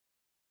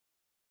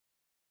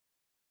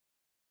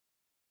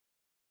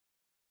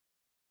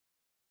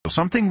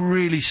Something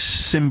really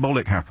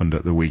symbolic happened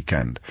at the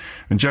weekend.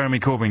 And Jeremy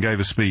Corbyn gave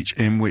a speech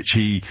in which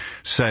he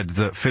said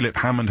that Philip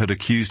Hammond had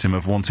accused him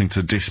of wanting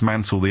to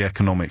dismantle the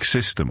economic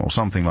system, or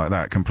something like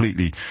that,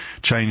 completely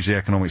change the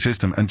economic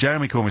system. And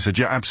Jeremy Corbyn said,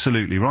 "You're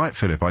absolutely right,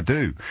 Philip, I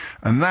do."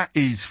 And that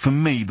is, for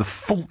me, the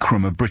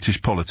fulcrum of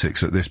British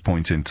politics at this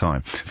point in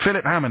time.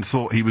 Philip Hammond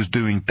thought he was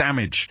doing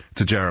damage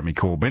to Jeremy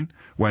Corbyn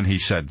when he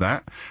said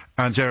that,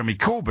 and Jeremy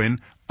Corbyn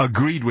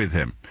agreed with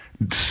him.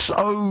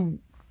 So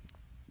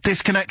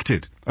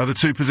disconnected are the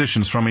two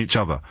positions from each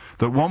other,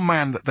 that one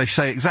man, that they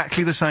say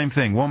exactly the same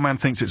thing. One man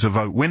thinks it's a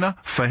vote winner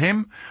for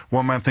him,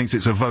 one man thinks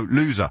it's a vote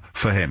loser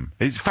for him.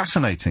 It's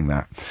fascinating,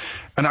 that.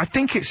 And I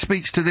think it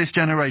speaks to this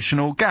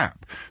generational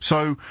gap.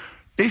 So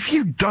if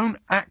you don't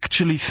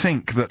actually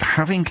think that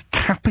having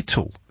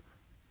capital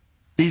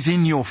is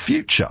in your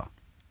future,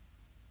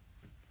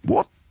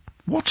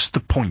 what's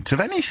the point of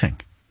anything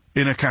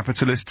in a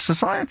capitalist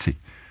society?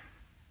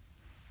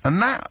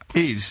 And that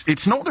is,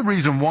 it's not the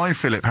reason why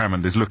Philip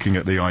Hammond is looking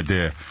at the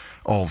idea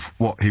of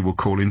what he will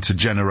call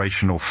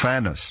intergenerational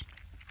fairness.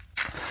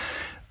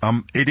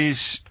 It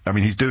is, I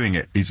mean, he's doing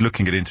it, he's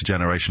looking at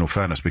intergenerational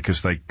fairness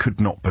because they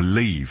could not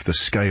believe the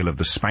scale of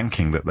the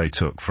spanking that they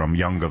took from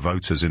younger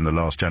voters in the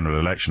last general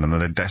election, and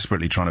they're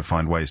desperately trying to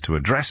find ways to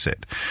address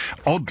it.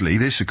 Oddly,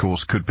 this, of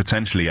course, could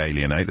potentially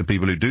alienate the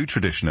people who do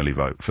traditionally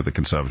vote for the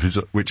Conservatives,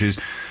 which is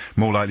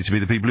more likely to be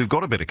the people who've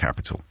got a bit of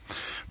capital.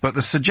 But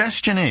the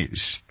suggestion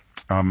is,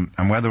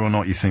 and whether or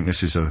not you think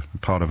this is a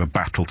part of a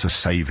battle to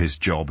save his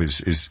job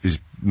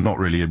is not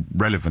really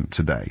relevant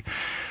today.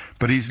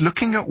 But he's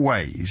looking at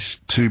ways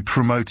to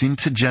promote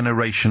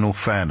intergenerational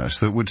fairness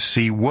that would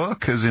see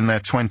workers in their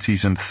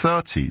 20s and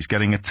 30s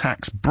getting a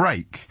tax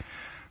break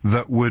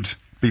that would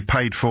be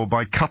paid for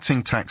by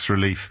cutting tax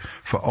relief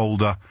for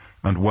older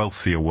and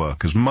wealthier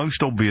workers,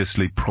 most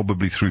obviously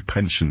probably through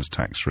pensions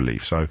tax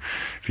relief. So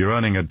if you're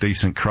earning a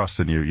decent crust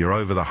and you're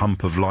over the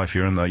hump of life,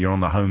 you're on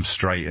the home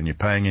straight and you're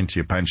paying into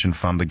your pension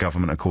fund, the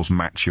government of course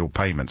match your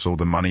payments, or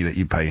the money that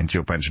you pay into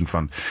your pension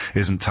fund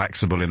isn't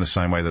taxable in the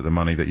same way that the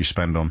money that you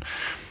spend on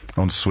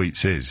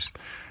sweets is.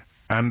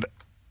 And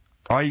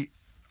I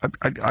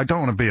don't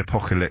want to be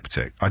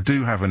apocalyptic. I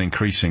do have an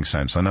increasing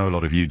sense, I know a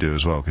lot of you do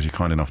as well, because you're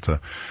kind enough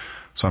to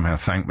somehow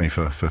thank me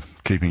for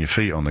keeping your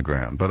feet on the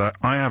ground. But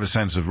I have a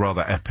sense of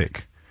rather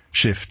epic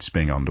shifts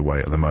being underway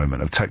at the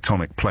moment, of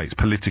tectonic plates,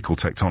 political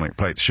tectonic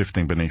plates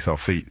shifting beneath our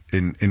feet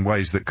in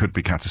ways that could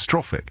be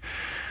catastrophic.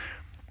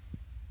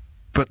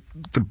 But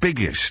the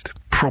biggest,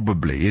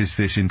 probably, is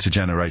this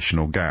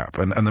intergenerational gap.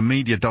 And the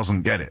media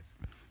doesn't get it.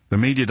 The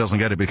media doesn't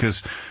get it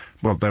because,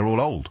 well, they're all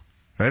old.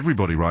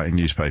 Everybody writing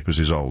newspapers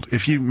is old.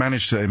 If you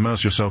manage to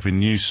immerse yourself in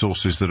news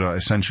sources that are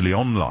essentially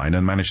online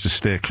and manage to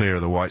steer clear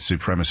of the white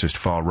supremacist,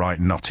 far-right,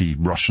 nutty,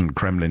 Russian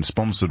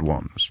Kremlin-sponsored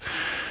ones,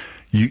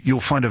 you'll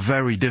find a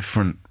very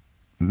different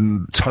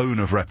tone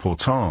of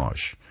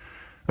reportage,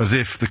 as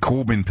if the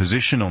Corbyn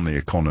position on the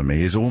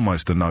economy is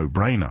almost a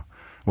no-brainer.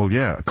 Well,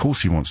 yeah, of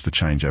course he wants to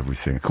change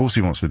everything. Of course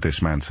he wants to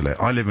dismantle it.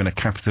 I live in a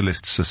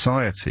capitalist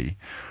society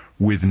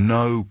with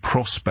no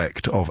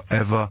prospect of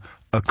ever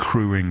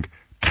accruing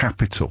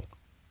capital.